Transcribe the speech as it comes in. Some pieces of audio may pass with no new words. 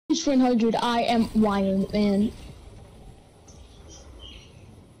for 100. I am wild, man.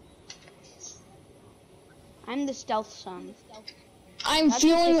 I'm the stealth son. I'm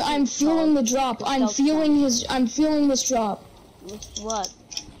feeling the drop. I'm feeling this drop. With what?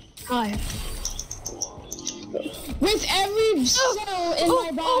 Hi. With every cell in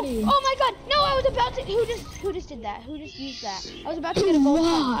my body. Oh my god! No, I was about to. Who just did that? Who just used that? I was about to get a gold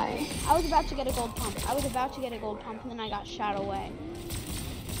Why? pump. I was about to get a gold pump, and then I got shot away.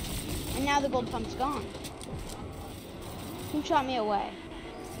 And now the gold pump's gone. Who shot me away?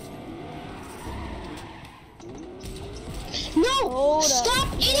 No! Hold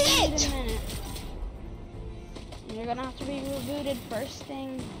Stop, up. idiot! Wait a minute. You're gonna have to be rebooted first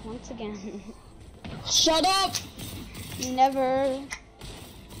thing once again. Shut up! Never.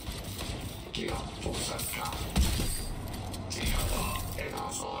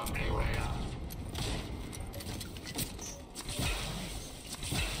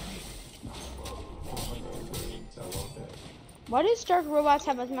 Why do Stark robots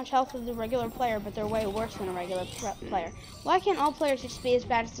have as much health as a regular player, but they're way worse than a regular player? Why can't all players just be as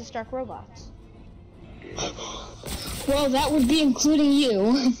bad as the Stark robots? Well, that would be including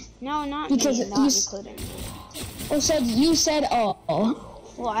you. No, not because me, not including me. Oh, you said all.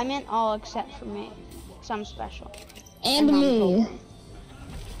 Well, I meant all except for me, because I'm special. And me.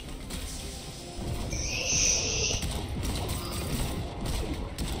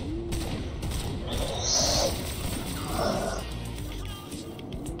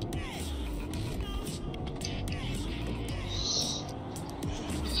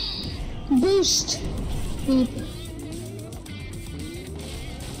 Boost.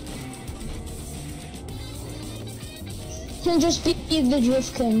 Can just be the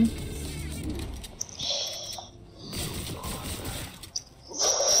Drift King.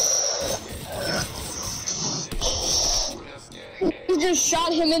 You just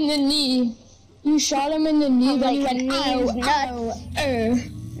shot him in the knee. You shot him in the knee, then he went, knees, nuts.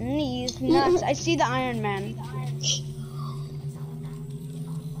 Knees, nuts. I see the Iron Man.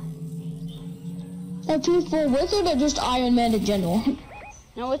 Are people with it or just Iron Man in general?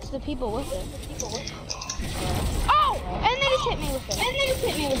 No, it's the people with it. Oh! And they just hit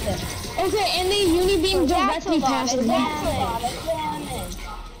me with it. Okay, and they unibeam directly past me.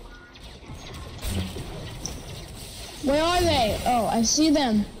 Where are they? Oh, I see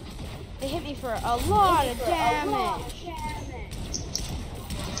them. They hit me for a lot of damage.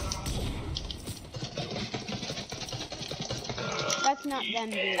 That's not them,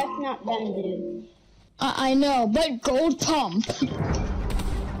 dude. I know, but gold pump.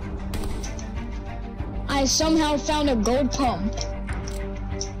 I somehow found a gold pump.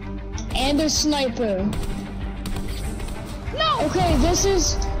 And a sniper. No! Okay, this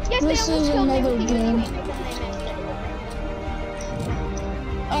is another game.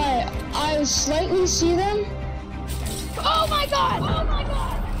 Alright, I slightly see them. Oh my god! Oh my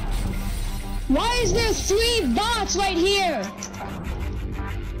god! Why is there 3 bots right here?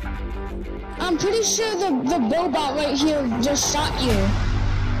 I'm pretty sure the Bobot right here just shot you.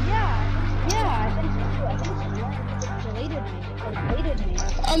 Yeah, I think so too. I think it's deleted me.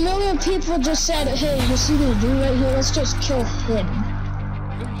 A million people just said, hey, you see this dude right here? Let's just kill him.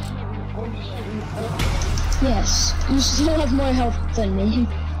 Yes, you still have more health than me.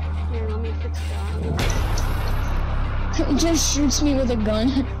 Here, let me fix that. It just shoots me with a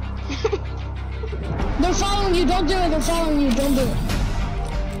gun. They're following you, don't do it, they're following you, don't do it.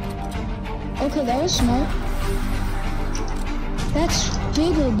 Okay, that was smart. That's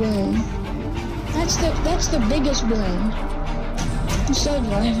bigger boom. That's the biggest boom. I'm so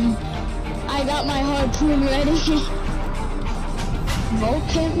driving. I got my harpoon ready.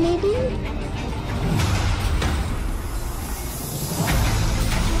 Volcamp maybe?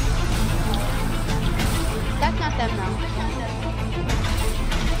 That's not them though.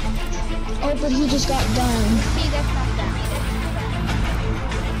 Oh, but he just got down. See, that's not them.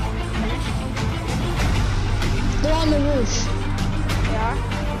 They're on the roof. They are?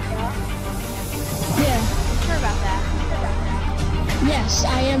 Yeah. Sure about that. Yes,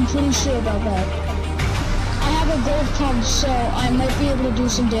 I am pretty sure about that. I have a gold pump, so I might be able to do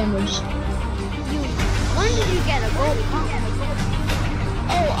some damage. When did you get a gold pump?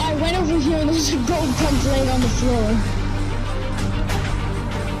 Oh, I went over here and there's a gold pump laying on the floor.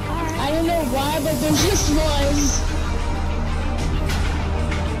 I don't know why, but there just was.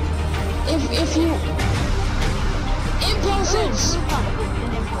 If you... Impulses!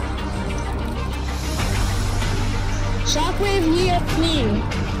 Shockwave near me.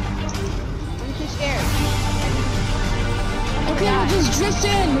 I'm too scared. Okay, we'll just drift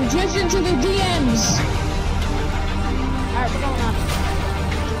in. We'll drift into the DMs. Alright, we're going up.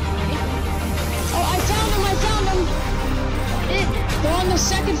 the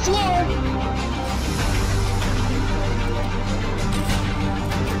second floor.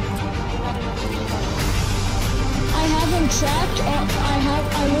 I have him tracked.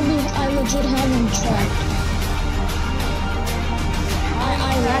 I legit have him tracked.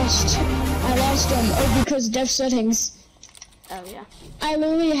 I lost him. Oh, because dev settings. Oh yeah. I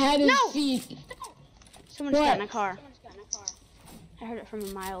literally had his feet. Someone's got in a car. I heard it from a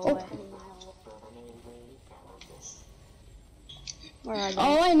mile away. Where are they?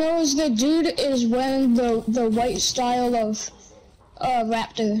 All I know is the dude is wearing the white style of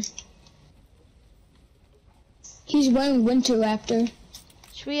Raptor. He's wearing Winter Raptor.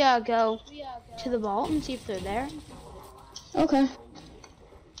 Should we go to the vault and see if they're there? Okay.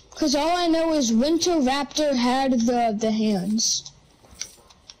 Cause all I know is Winter Raptor had the hands.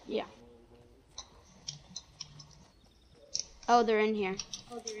 Yeah. Oh, they're in here.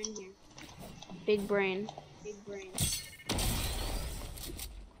 Big brain.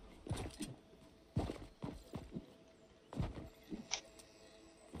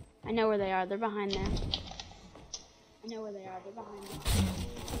 I know where they are. They're behind there.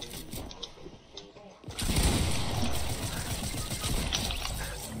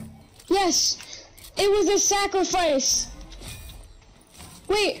 Yes! It was a sacrifice!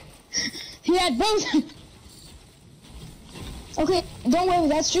 Wait! He had both! Okay, don't worry,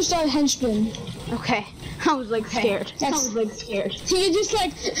 that's just our henchman. Okay. I was like scared. He just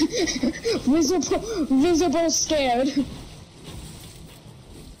like visible scared.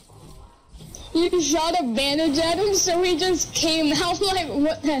 You shot a bandage at him, so he just came out like,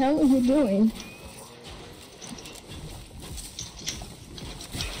 what the hell are you doing?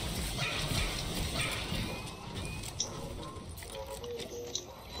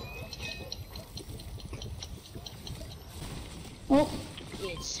 Oh.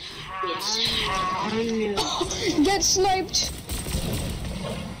 Get sniped!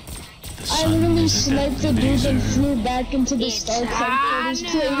 I literally sniped the dude and flew back into the Stark headquarters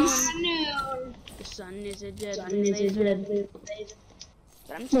place. The sun is a deadly laser.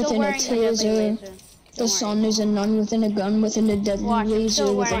 But I'm still Within a wearing the deadly taser. laser. The sun is a nun within a gun within a deadly Watch, I'm laser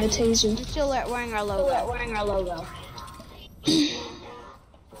still within a wearing- taser. I'm still wearing our logo.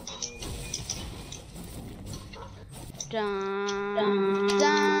 Dun dun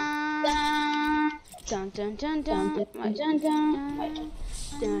dun dun dun dun dun dun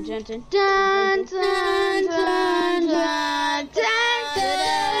dun dun dun dun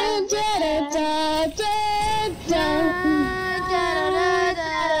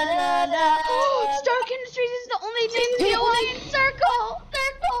Stark Industries is the only thing POI in circle.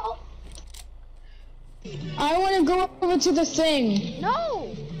 I want to go over to the thing. No.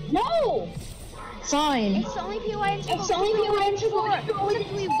 Fine. It's the only POI in circle.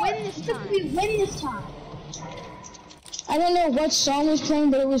 Except we win this time. I don't know what song was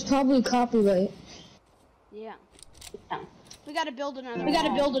playing, but it was probably copyright. Yeah. We gotta build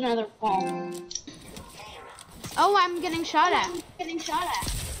another wall. Oh, I'm getting shot at.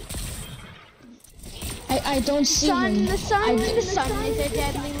 I don't see him. The sun is a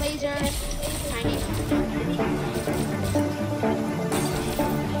deadly laser.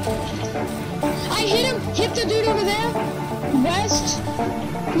 I hit the dude over there. West.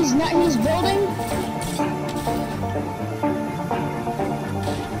 He's building.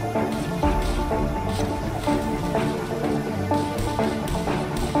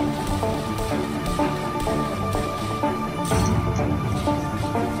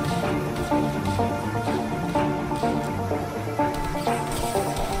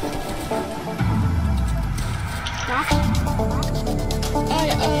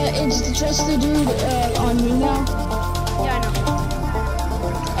 It's just the dude on me now. Yeah, I know.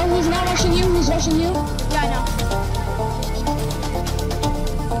 Oh, he's not rushing you, he's rushing you? Yeah, I know.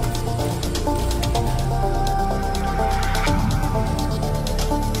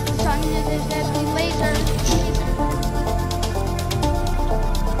 The sun is a deadly laser.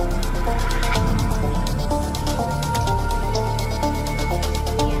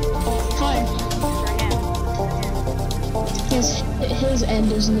 Hi. His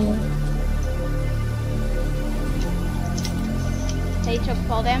end is near. They took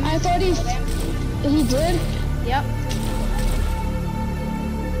fall damage? I thought he did? Yep.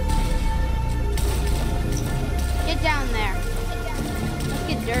 Get down there. Let's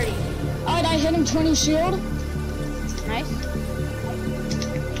get dirty. Alright, I hit him 20 shield. Nice.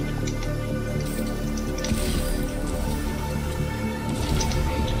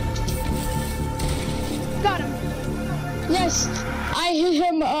 Got him. Yes, I hit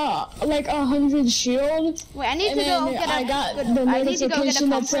him like 100 shield. Wait, I need And to go then get a I got good, the I need to go get a notification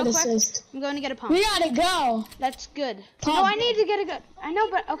that pump said real quick. assist. I'm going to get a pump. We gotta go. That's good. Pump. No, I need to get a good. I know,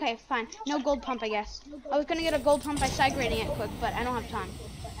 but okay, fine. No gold pump, I guess. I was gonna get a gold pump by side grading it quick, but I don't have time.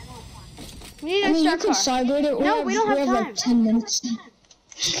 We need I a mean, you star can car. side grade it. No, we don't have have time. like 10 minutes.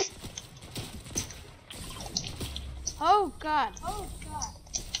 Oh God.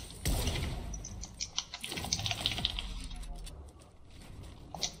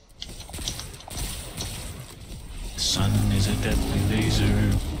 Sun is a deadly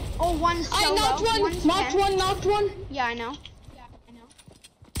laser. Oh, one solo. I knocked one. One's Knocked 10. one. Knocked one. Yeah, I know.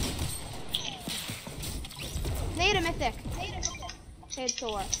 They had a mythic. They had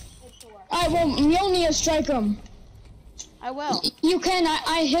Thor. Alright, well, Mjolnir, strike him. I will. You can.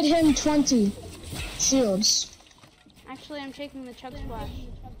 I hit him 20 shields. Actually, I'm taking the chug splash.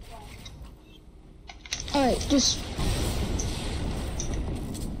 Alright, just.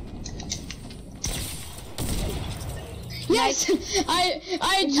 Yes,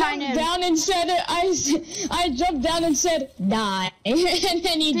 I jumped High down and said I jumped down and said die, and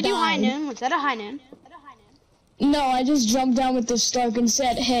then he Did you high died. noon? Was that a high noon? No, I just jumped down with the Stark and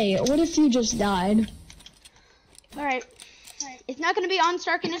said, hey, what if you just died? Alright. It's not going to be on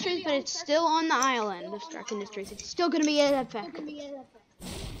Stark Industries, but it's still on the island of Stark Industries. It's still going to be epic.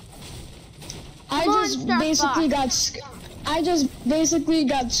 I Come on, just Stark basically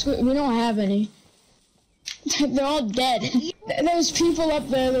Box. we don't have any. They're all dead. There's people up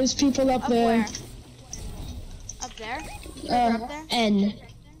there. There's people up Up there. where? Up there? They're up there? N.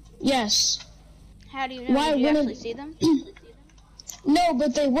 Yes. How do you know? Why Did you wouldn't- actually see them? No,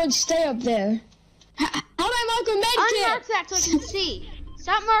 but they would stay up there. How do I mark a med Unmark that so I can see.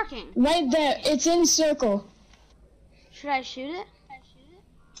 Stop marking. kit? Right there. It's in circle. Should I shoot it?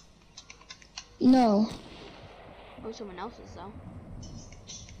 No. Oh, someone else's though.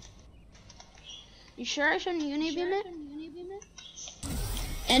 You sure I shouldn't unibeam it?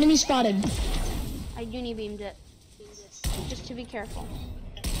 Enemy spotted. I unibeamed it. Just to be careful.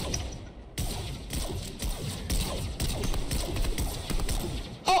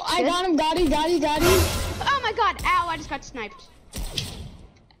 Oh, I Good. got him. Got him. Oh my god, ow, I just got sniped.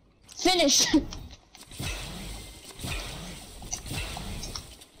 Finished.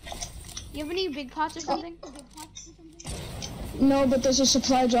 You have any big pots or something? No, but there's a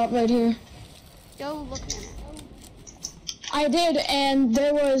supply drop right here. Go look in it. I did, and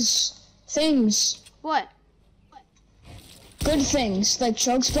there was things. What? Good things, like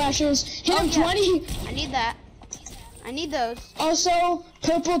chug splashes. Hit Oh, him yeah. 20. I need that. I need those. Also,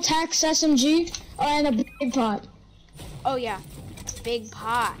 purple tax SMG and a big pot. Oh yeah. Big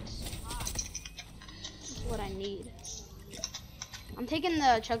pots. This is what I need. I'm taking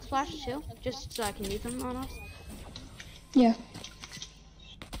the chug splash too, just so I can use them on us. Yeah.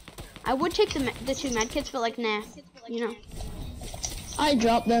 I would take the two med kits, but like nah, you know. I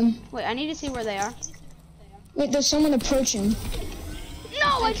dropped them. Wait, I need to see where they are. Wait, there's someone approaching. No,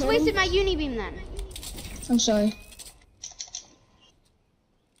 I just killed wasted him? my unibeam then. I'm sorry.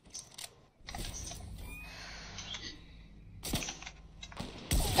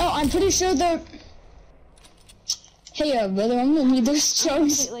 Oh, I'm pretty sure they're... Hey, brother, I'm gonna need those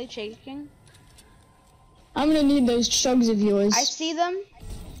chugs. Completely shaking. I'm gonna need those chugs of yours. I see them.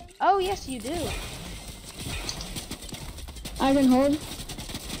 Oh yes, you do. I can hold.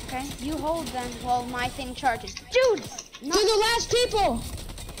 Okay, you hold them while my thing charges. Dude, They're the last people!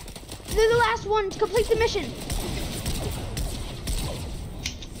 they're the last ones. Complete the mission.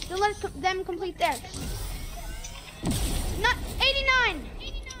 So let them complete theirs. Not 89.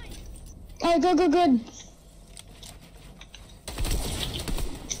 Alright, good.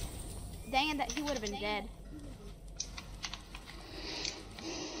 Dang it, that he would have been dead.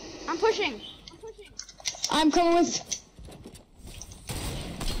 I'm pushing. I'm coming with...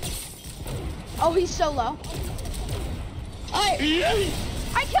 Oh, he's so low. Alright,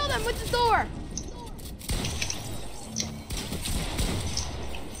 I killed him with the Thor.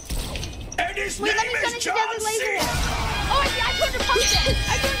 And his Wait, let me name send is it John together laser. Cena! Oh, I 200 pumped it.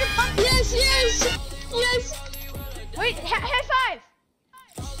 I 200 pumped it. yes! Wait, high five.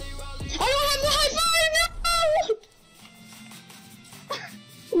 I don't have the high five, no!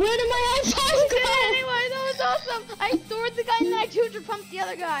 Where did my high five go? Anyway, that was awesome. I Thored the guy and then I 200 pumped the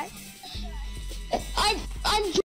other guy. I'm